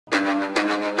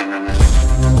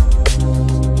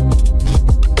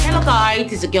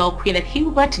It is a girl Queen at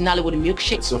Hubert, Nollywood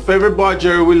Milkshake. It's your favorite boy,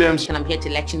 Jerry Williams. And I'm here to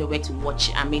let you know where to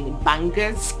watch,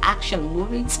 bangers, action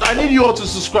movies. I need you all to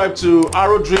subscribe to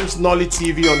ArrowsDreams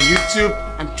NollyTV on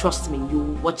YouTube. And trust me,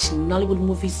 you watch Nollywood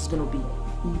Movies is going to be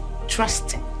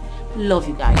interesting. Love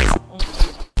you guys.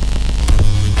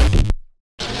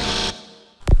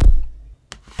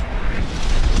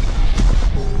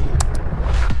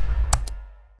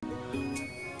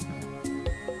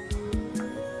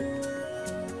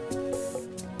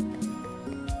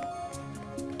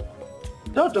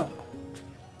 Doctor,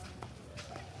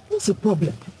 what's the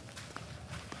problem?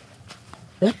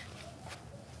 Eh?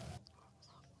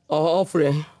 Oh,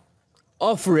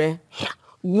 Offre,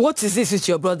 what is this with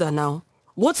your brother now?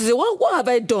 What is it? What have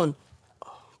I done?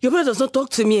 Your brother does not talk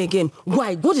to me again.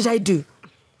 Why? What did I do?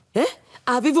 Eh?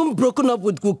 I've even broken up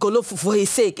with Kolo for his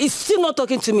sake. He's still not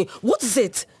talking to me. What is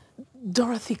it?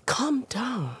 Dorothy, calm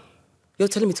down. You're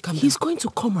telling me to calm down? He's going to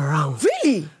come around.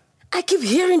 Really? I keep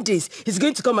hearing this. He's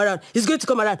going to come around. He's going to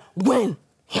come around. When?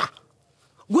 Yeah.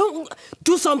 Well,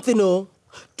 do something, oh.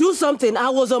 Do something. I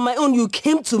was on my own. You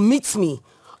came to meet me.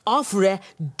 Offre,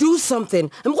 do something.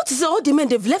 And what is it? All the men,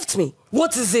 they've left me.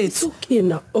 What is it? It's okay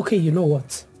now. Okay, you know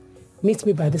what? Meet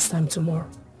me by this time tomorrow.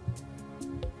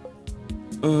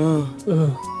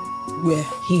 Where?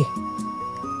 Here.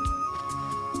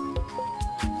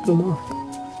 Tomorrow.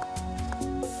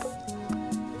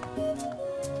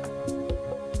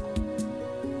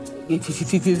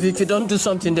 If you don't do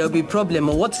something, there'll be a problem.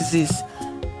 Or what is this?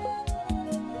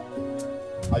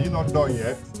 Are you not done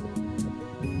yet?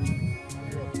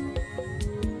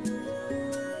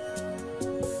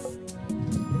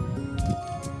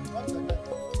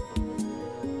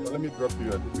 Well, let me drop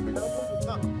you at the village.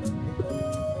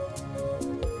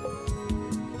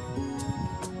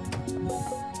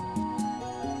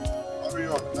 Hurry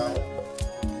up now.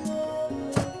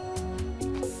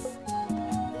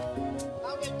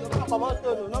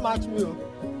 No match me.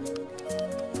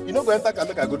 You know, go enter can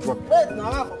make I go drop you. Wait,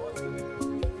 now.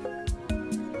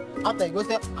 After you go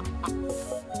say,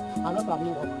 I'm not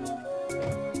coming up.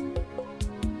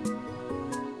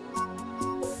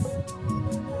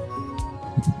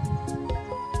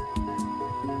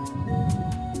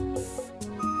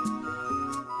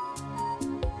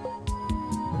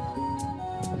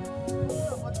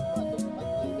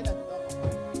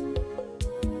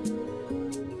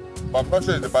 But I'm not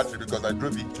sure it's the battery because I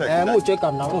drove it. Check. I'm going to check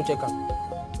him now.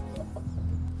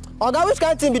 Oga, which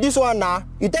kind of thing be this one now?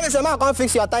 You tell me say man can't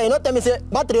fix your tire. You not tell me say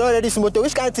battery already smooth.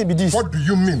 Which kind of thing be this? What do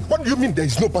you mean? What do you mean there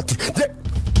is no battery?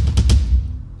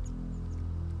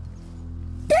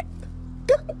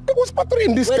 There was battery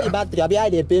in this car. Where the battery? Abi,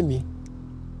 they pay me.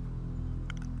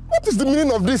 What is the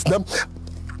meaning of this now?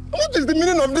 What is the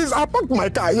meaning of this? I parked my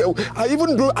car here.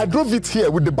 I drove it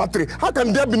here with the battery. How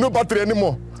can there be no battery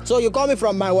anymore? So you call me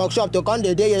from my workshop to come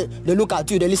the day they look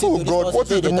at you, they listen to this. Oh God, what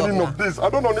is the meaning of this? I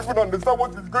don't even understand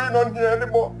what is going on here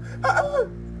anymore.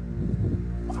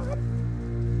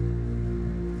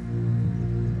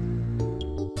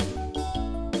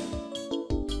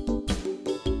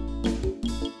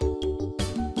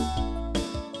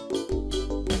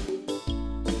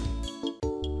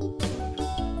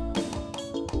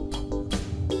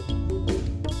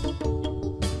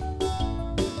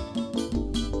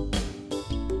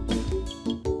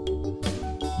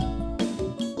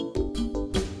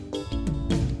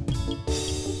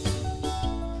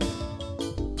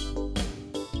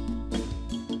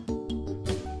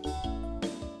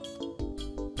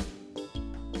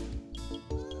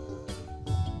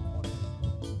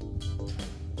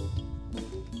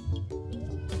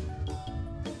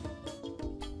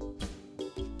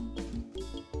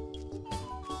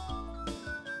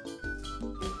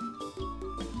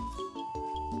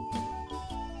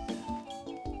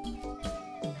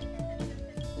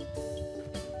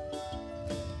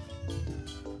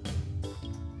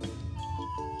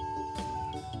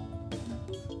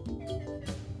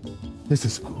 This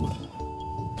is good.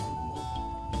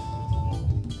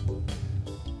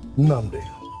 Nnamdi,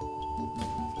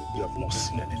 you have not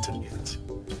seen anything yet.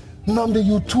 Nnamdi,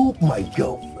 you took my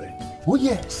girlfriend. Oh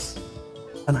yes.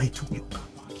 And I took your car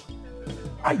battery.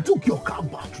 I took your car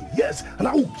battery, yes. And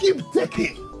I will keep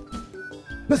taking.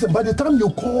 Listen, by the time you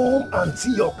come and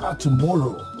see your car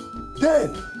tomorrow,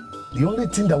 then the only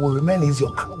thing that will remain is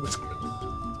your car windscreen.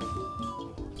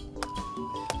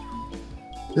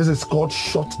 This is called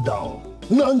shutdown.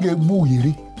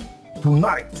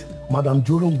 Tonight, Madam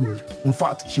Joran will, in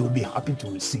fact, she will be happy to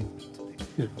receive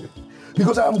it.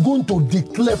 Because I am going to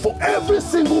declare for every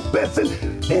single person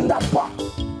in that bar,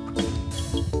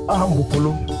 Aham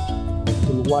Bukolo,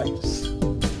 and wives.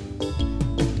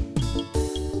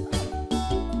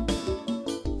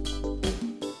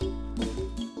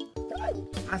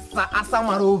 Asa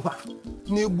Marova.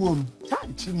 New boom.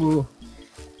 Chimo.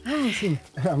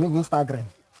 I'm even staggering.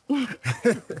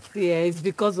 Yeah, it's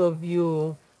because of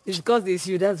you. It's because it's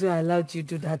you. That's why I allowed you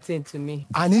to do that thing to me.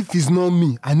 And if it's not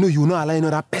me, I know you will not allow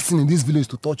another person in this village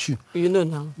to touch you. You know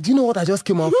now. Do you know what I just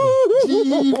came out from?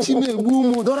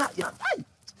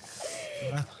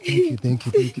 Thank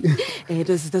you.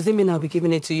 Does it mean I'll be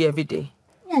giving it to you every day?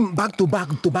 Back to back.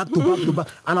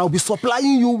 And I'll be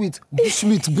supplying you with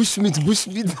bushmeat.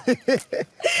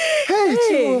 Hey,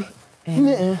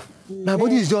 Chimo. My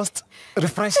body is just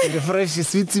refreshing,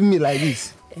 sweeting me like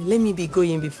this. Let me be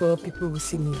going before people will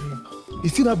see me here. You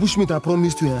see that bushmeat I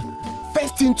promised you?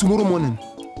 First thing tomorrow morning.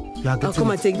 I'll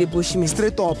come and take the bushmeat.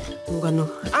 Straight up. No.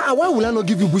 Why will I not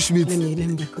give you bushmeat? Let me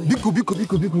be going.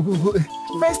 Biko.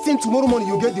 First thing tomorrow morning,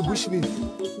 you get the bushmeat.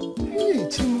 Hey,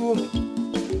 Chimo.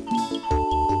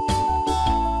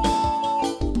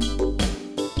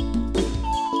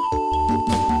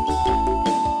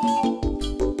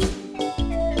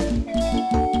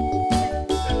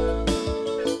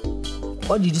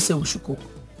 What did you say we should cook?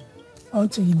 I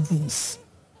want to eat beans.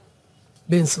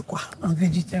 Beans kwa? And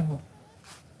vegetable.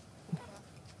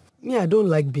 Me, I don't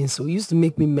like beans, so it used to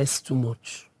make me mess too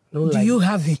much. Do you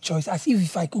have a choice? As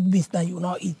if I cook beans that you will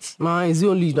not eat. Ma, it's the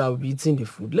only you that will be eating the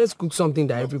food. Let's cook something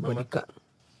that everybody can.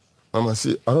 Mama,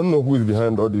 see, I don't know who is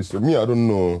behind all this. Me, I don't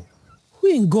know. Who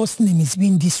in God's name is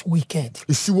being this wicked?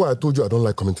 You see why I told you I don't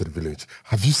like coming to the village?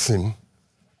 Have you seen?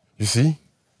 You see?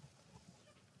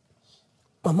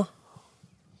 Mama.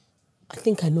 I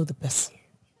think I know the person.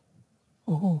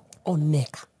 Oh,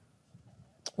 Neka.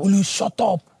 Will you shut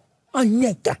up?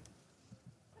 Neka.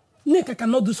 Neka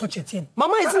cannot do such a thing.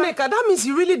 Mama, it's Neka. That means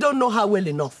you really don't know her well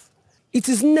enough. It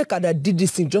is Neka that did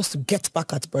this thing just to get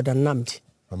back at Brother Namdi.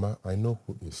 Mama, I know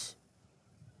who is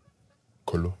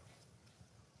Kolo.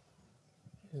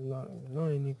 No,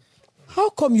 any. How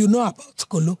come you know about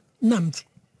Kolo, Namdi?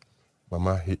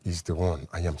 Mama, he is the one.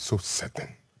 I am so certain.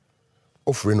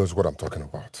 Ofre knows what I'm talking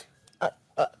about.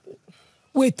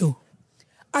 Wait,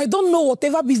 I don't know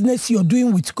whatever business you're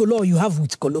doing with Kolo or you have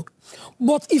with Kolo,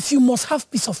 but if you must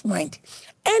have peace of mind,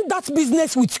 end that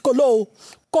business with Kolo.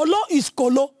 Kolo is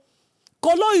Kolo.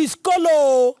 Kolo is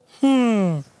Kolo.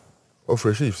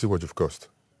 Ofre, you see what you've caused.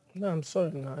 No, I'm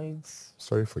sorry now. It's...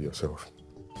 Sorry for yourself.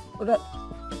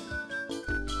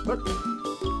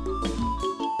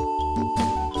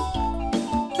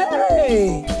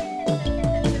 Hey!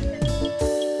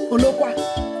 Kolo kwa?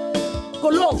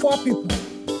 Kolo of all people.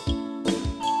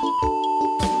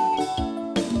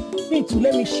 Me too,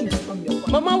 let me shift from your point.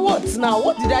 Mama, what now?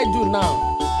 What did I do now?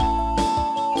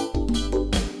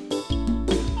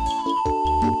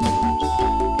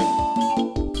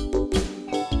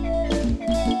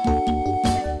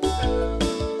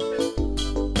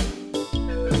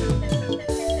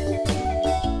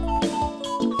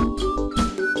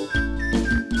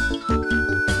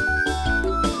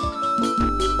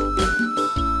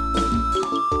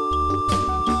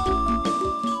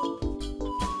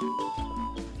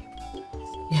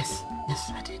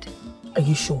 Yes, I did. Are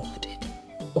you sure? I did.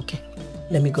 Okay,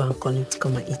 let me go and call him to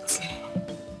come and eat.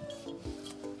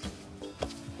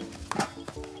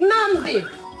 Namdi!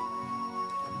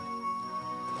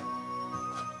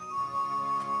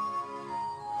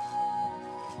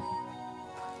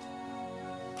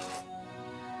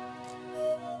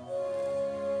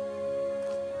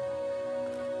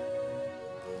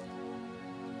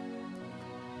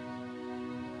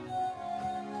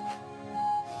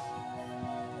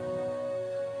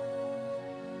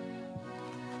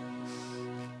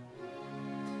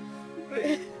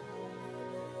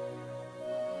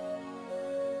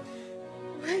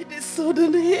 Why this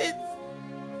sudden hate?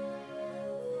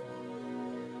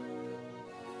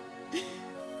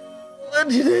 What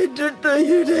did I do to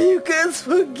you that you can't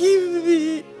forgive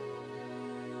me?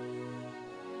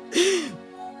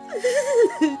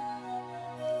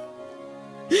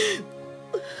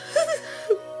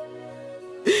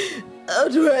 How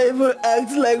do I even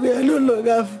act like we are no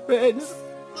longer friends?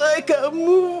 So I can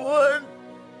move on.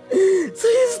 So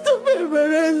you stop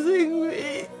embarrassing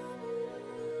me.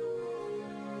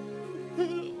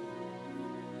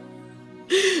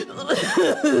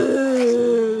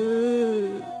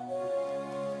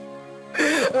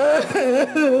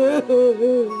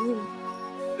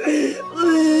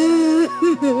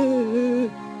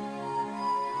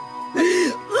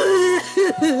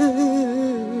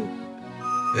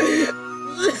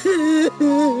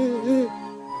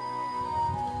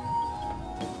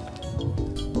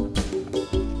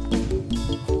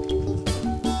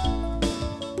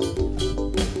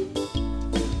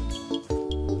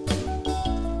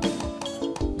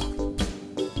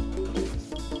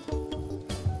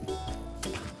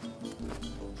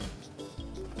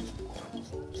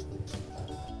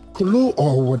 Kolo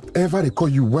or whatever they call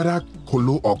you, whether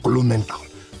Kolo or Kolo mental,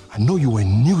 I know you were a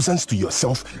nuisance to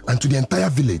yourself and to the entire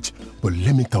village. But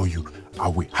let me tell you, I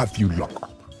will have you locked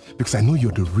up. Because I know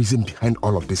you're the reason behind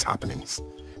all of these happenings.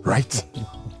 Right?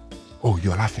 Oh,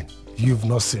 you're laughing. You've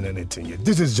not seen anything yet.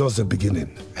 This is just the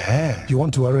beginning. You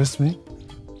want to arrest me?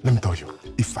 Let me tell you,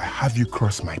 if I have you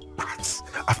cross my paths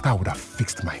after I would have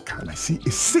fixed my car and I see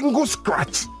a single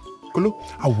scratch, Kolo,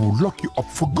 I will lock you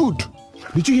up for good.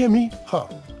 Did you hear me? Huh.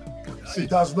 It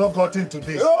has not gotten to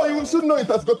this. Oh, you should know it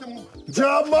has gotten...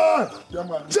 German!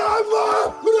 German!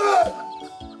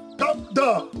 Come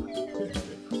down!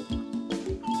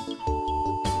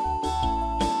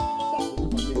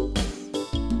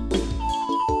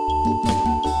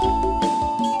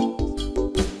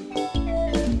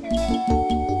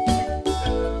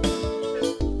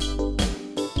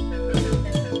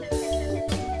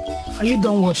 Are you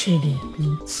done washing the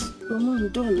plates? Mama, I'm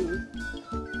done.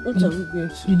 What are we going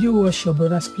to? Did you wash your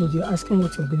brother's clothes? You're asking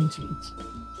what you're going to eat.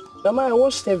 Mama, I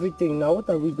washed everything now. What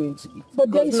are we going to eat?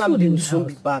 But there is food in the house.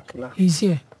 Be back now. He's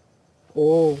here.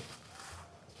 Oh.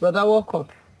 Brother, welcome.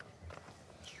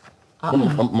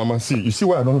 Mama, see, you see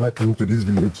why I don't like coming to this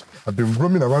village? I've been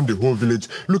roaming around the whole village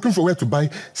looking for where to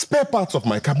buy spare parts of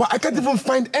my car, but I can't even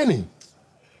find any.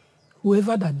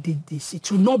 Whoever that did this, it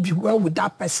will not be well with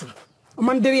that person.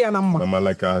 Mama,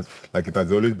 like it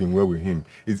has always been well with him.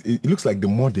 It looks like the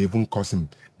more they even curse him,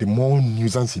 the more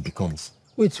nuisance he becomes.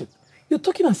 Wait, you're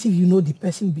talking as if you know the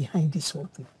person behind this whole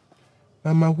thing.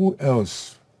 Mama, who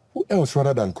else? Who else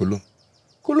rather than Kolo?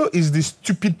 Kolo is the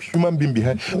stupid human being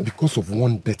behind because of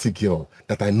one dirty girl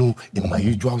that I know in my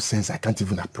usual sense I can't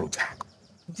even approach her.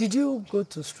 Did you go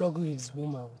to struggle with his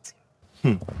woman with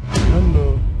him? I don't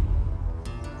know.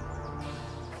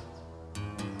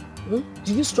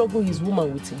 Did you struggle his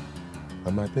woman with him?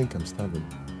 Mama, I think I'm starving.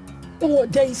 Oh,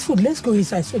 there is food. Let's go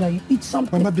inside so that you eat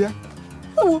something. Mama, Bia.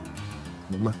 Oh.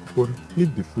 Mama,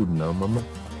 leave the food now, Mama.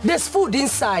 There's food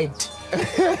inside.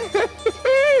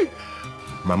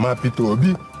 Mama, Pito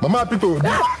Obi. Mama, Pito Obi.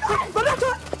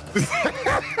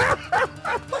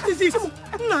 What is this?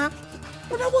 Nah.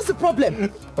 What's the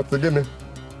problem? What's again?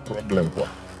 Problem.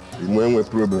 What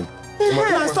problem?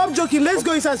 Hey, stop joking. Let's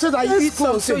go inside so that you eat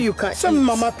something. So you can eat.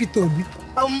 Mama Pitobi.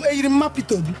 Mama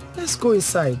Pitobi. Let's go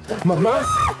inside. Mama.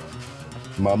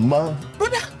 Mama.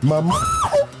 Brother. Mama.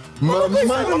 Mama. Go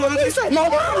inside.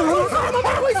 Mama. Go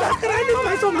inside. Can I leave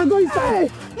myself and go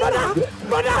inside? Brother.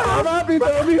 Mama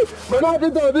Pitobi. Mama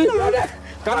Pitobi. Brother.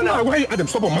 Come on, why Adam,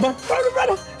 stop on, Mama.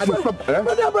 Brother. Adam, stop.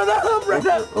 Brother.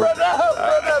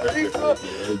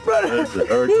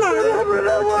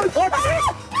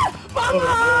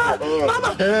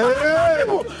 Mama!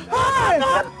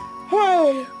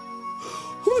 Hey!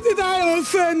 Who did I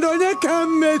offend? Onye can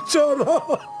make sure?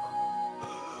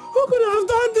 Who could have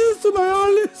done this to my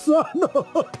only son?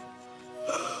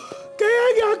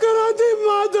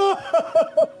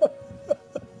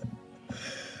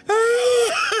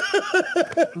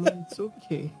 It's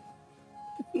okay.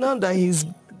 Now that he's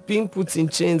being put in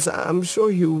chains, I'm sure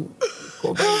he'll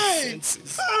come back to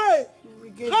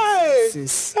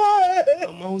senses.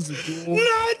 Mama, how's it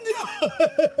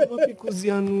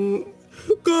going?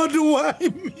 God, why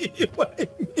me?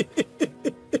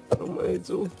 Mama, it's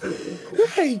okay.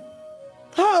 Hey!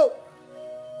 How?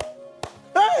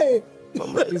 Hey!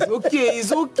 Mama,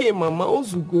 it's okay, Mama.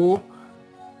 How's it go?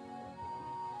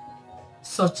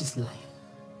 Such is life.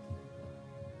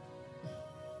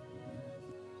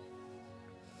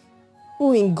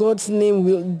 Who in God's name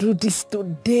will do this to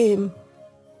them?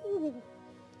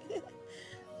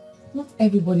 Not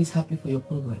everybody is happy for your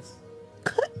progress.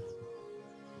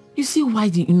 You see why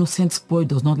the innocent boy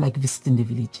does not like visiting the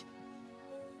village?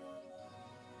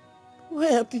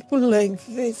 Why are people like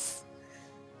this?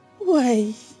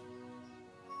 Why?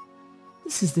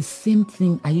 This is the same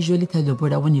thing I usually tell your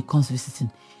brother when he comes visiting.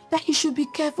 That he should be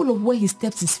careful of where he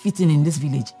steps his feet in this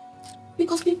village.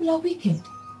 Because people are wicked.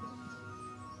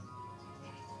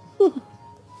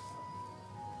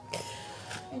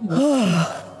 Anyway,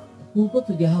 we'll go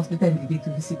to their house later in the day to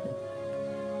visit them.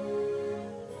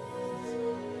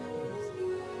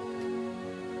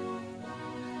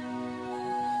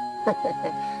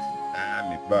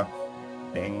 Amiba,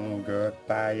 Benga,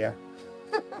 Taya.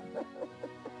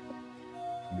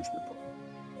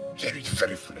 Very,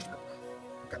 very foolish.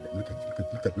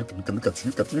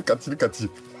 Look at you.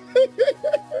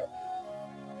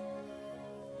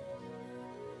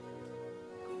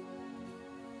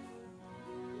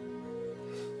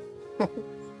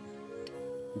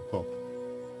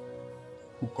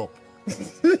 Hook up.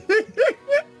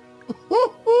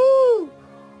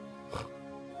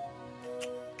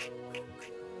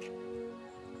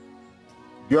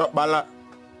 Yo, Bala.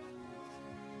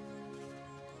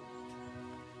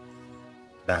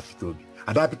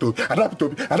 Adapitobi. I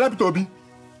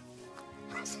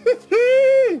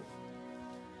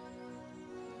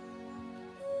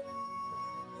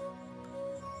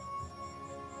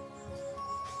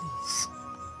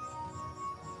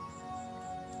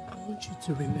want you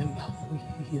to remember who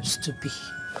you used to be.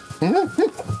 I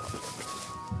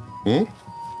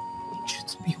want you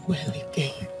to be well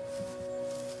again.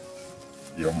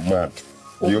 You're mad.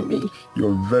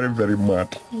 You're very, very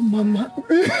mad. Oh, Mama.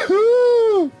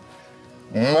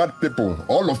 Mad people.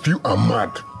 All of you are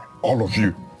mad. All of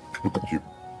you. Look at you.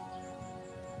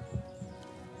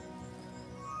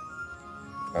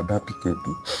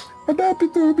 Adapitobi.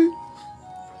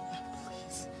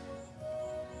 Please.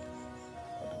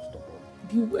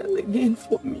 Be well again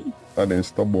for me. And then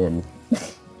stubborn.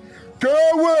 Go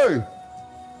away!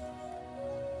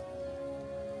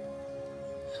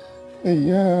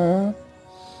 Yeah.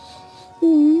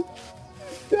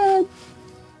 Dad.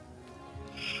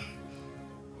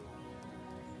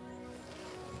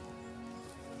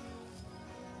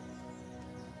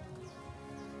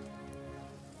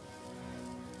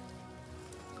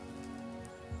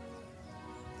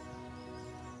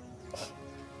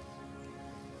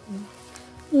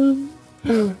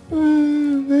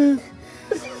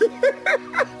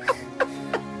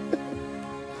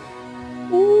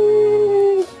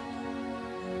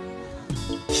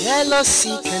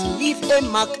 Jealousy can leave a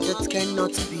mark that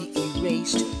cannot be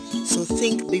erased. So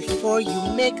think before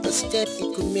you make a step,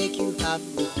 it could make you have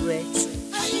regrets.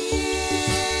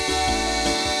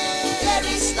 There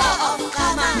is law of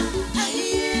karma.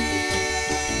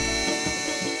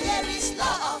 There is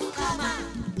law of karma.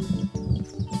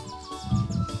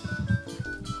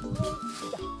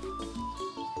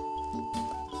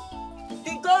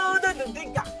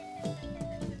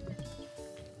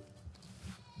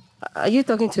 Are you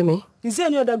talking to me? Is there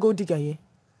any other gold digger here?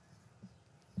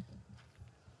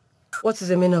 What is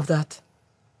the meaning of that?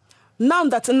 Now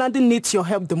that Nnadi needs your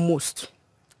help the most,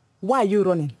 why are you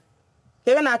running?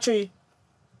 Even actually.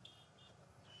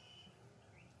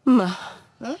 Ma,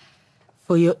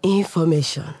 for your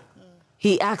information,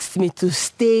 he asked me to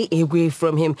stay away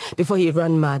from him before he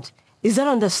ran mad. Is that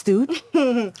understood?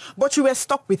 But you were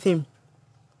stuck with him.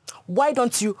 Why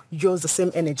don't you use the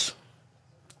same energy?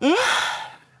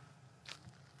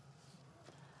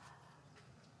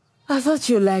 I thought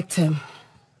you liked him.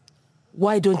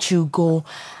 Why don't you go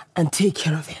and take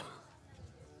care of him?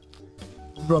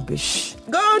 Rubbish.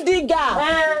 Gold digger!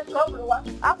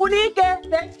 Apunike!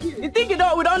 Thank you. You think we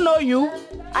don't know you?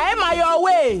 I am on your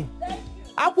way.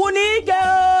 Apunike!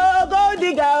 Gold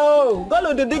digger! Go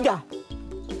to the digger.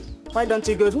 Why don't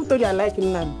you go? Who told you I like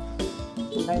him now?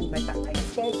 Like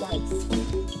fair guys.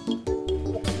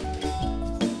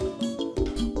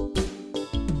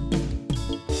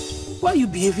 Why are you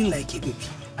behaving like a baby?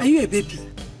 Are you a baby?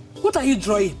 What are you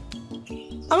drawing?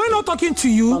 Am I not talking to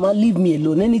you? Mama, leave me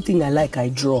alone. Anything I like, I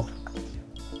draw.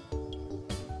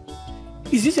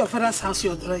 Is this your father's house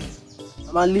you're drawing?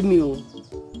 Mama, leave me alone.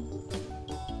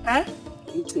 Huh?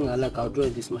 Anything I like, I'll draw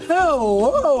it this much.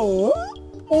 Oh,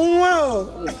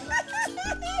 wow.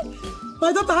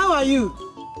 My daughter, how are you?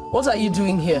 What are you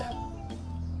doing here?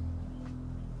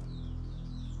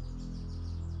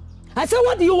 I said,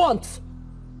 what do you want?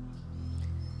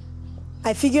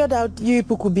 I figured out you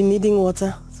people could be needing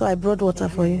water, so I brought water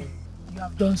for you. You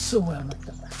have done so well, my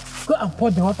daughter. Go and pour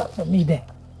the water for me there.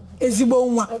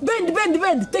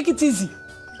 Bend. Take it easy.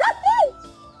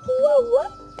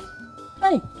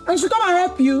 Hey, I should come and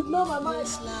help you. No, Mama,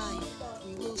 it's life.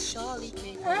 We will surely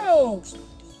pay. Oh.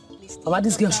 Mama,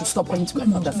 this girl should stop coming to my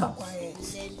mother's house.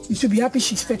 You should be happy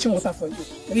she's fetching water for you.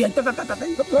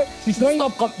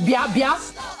 Stop. Bia.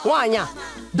 Wanya.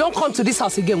 Don't come to this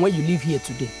house again when you leave here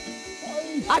today.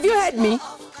 Have you heard me?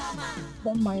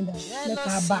 Don't mind her. Let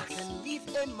her back.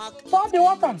 Pour the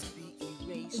water.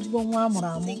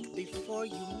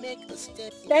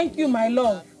 Thank you, my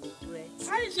love.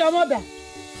 How is your mother?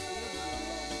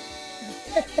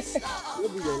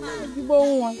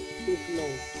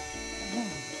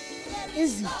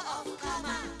 Easy.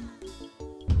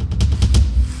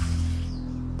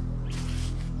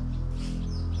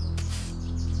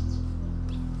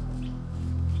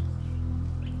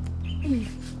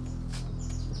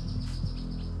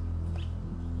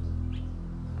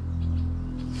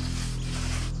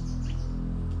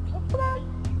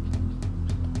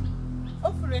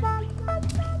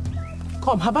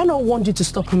 Come, have I not warned you to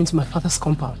stop coming to my father's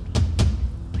compound?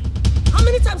 How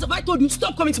many times have I told you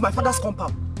stop coming to my father's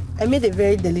compound? I made a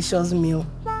very delicious meal,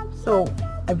 so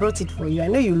I brought it for you. I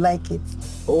know you like it.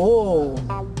 Oh,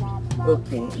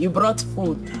 Okay, you brought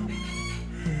food.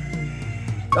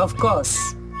 Of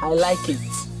course, I like it.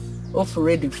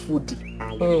 Offer the food.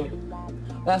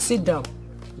 Now sit down.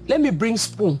 Let me bring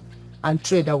spoon and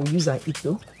tray that we use and eat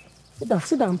though.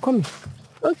 Sit down, I'm coming.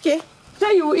 Okay.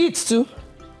 Say you eat too.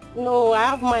 No, I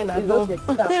have mine at home. Okay,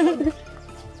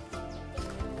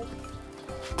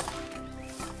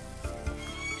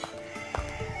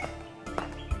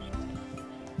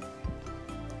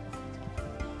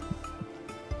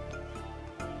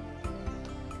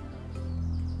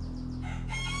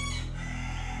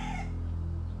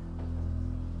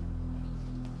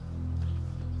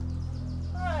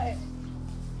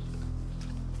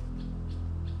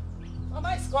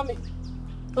 Mama is coming.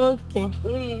 Okay.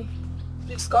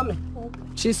 She's coming.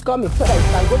 She's coming so that you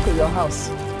can go to your house.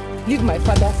 Leave my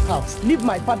father's house. Leave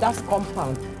my father's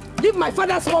compound. Leave my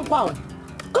father's compound.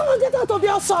 Come on, get out of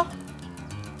here, sir.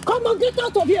 Come on, get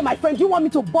out of here, my friend. You want me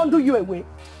to bundle you away?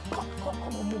 Come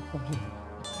on, move from here.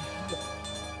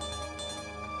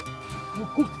 You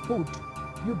cooked food.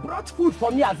 You brought food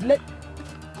for me as late.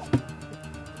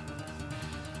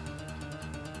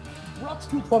 Brought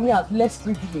food for me as less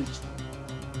privileged.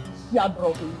 Yeah,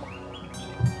 bro.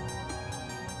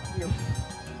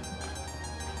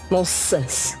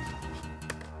 Nonsense.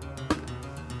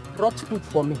 Brought food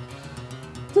for me.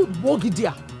 Food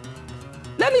Bogidia.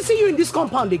 Let me see you in this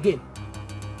compound again.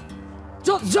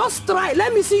 Just try.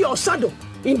 Let me see your shadow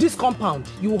in this compound.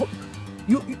 You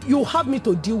have me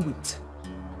to deal with.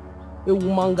 A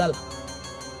womangala.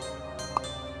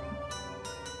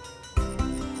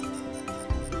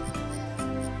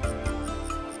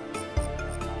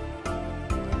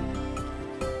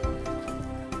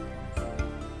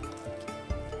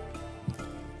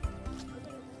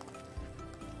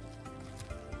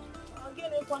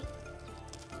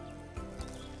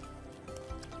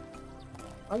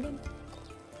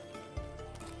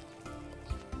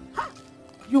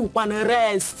 You wanna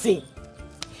rest. If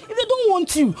they don't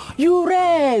want you, you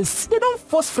rest. They don't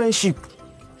force friendship.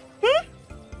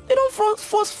 They don't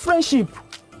force friendship.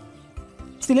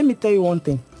 See, let me tell you one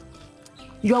thing.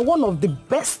 You are one of the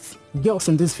best girls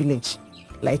in this village,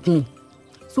 like me.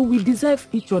 So we deserve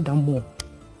each other more.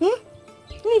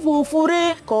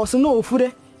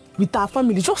 With our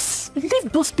family, just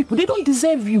leave those people. They don't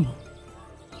deserve you.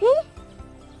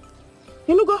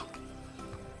 You know, go.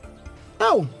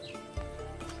 Now.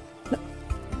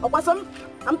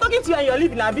 I'm talking to you and you're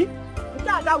leaving, Abi.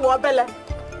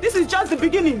 This is just the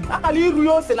beginning. I'm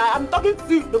talking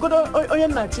to you.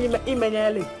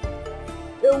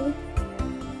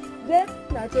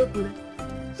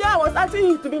 I was asking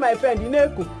you to be my friend, you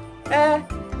know.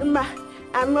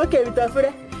 I'm okay with her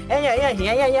friend.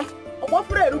 Yeah. What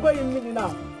friend are you going to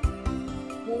now?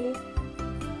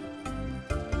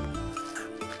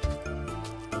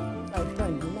 My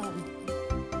friend, you know.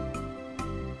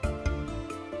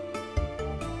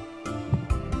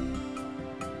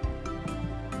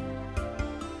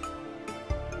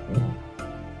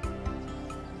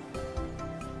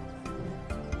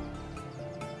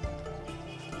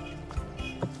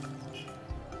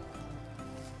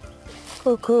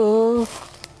 Coco.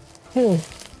 Hey,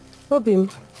 Robin.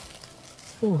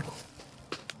 Oh.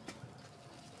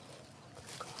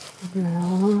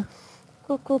 No.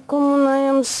 Coco, come on, I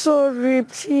am sorry,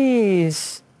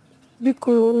 please.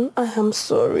 Because I am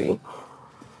sorry.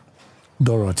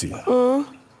 Dorothy,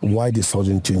 why the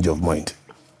sudden change of mind?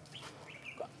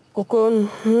 Coco,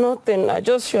 nothing. I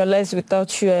just realized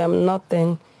without you, I am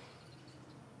nothing.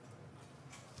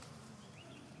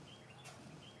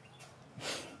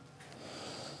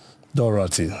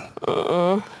 Dorothy,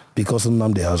 because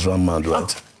Nnamdi has run mad,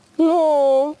 right?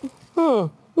 No.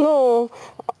 No.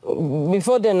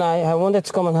 Before then, I wanted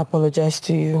to come and apologize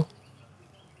to you.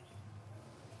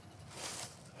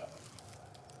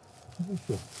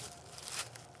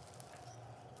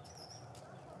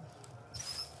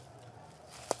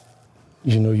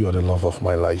 You know you are the love of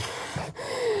my life.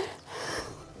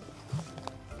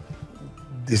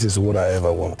 This is what I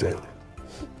ever wanted.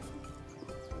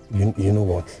 You know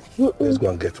what? Let's go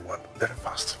and get one very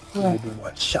fast. Yeah. Maybe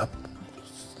one sharp.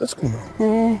 Let's go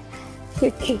now.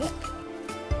 Okay.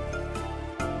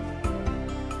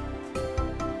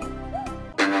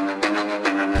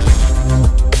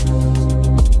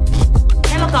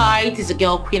 Hello guys, it's a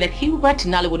girl Queen at Hubert,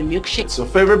 Nollywood Milkshake. It's your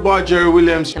favorite boy Jerry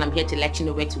Williams. And I'm here to let you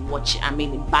know where to watch,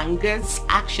 bangers,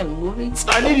 action movies.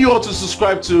 I need you all to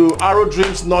subscribe to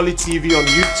ArrowsDreams NollyTV on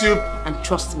YouTube. And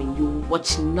trust me, you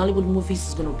watch Nollywood Movies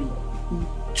is going to be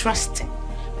interesting.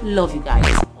 Love you guys.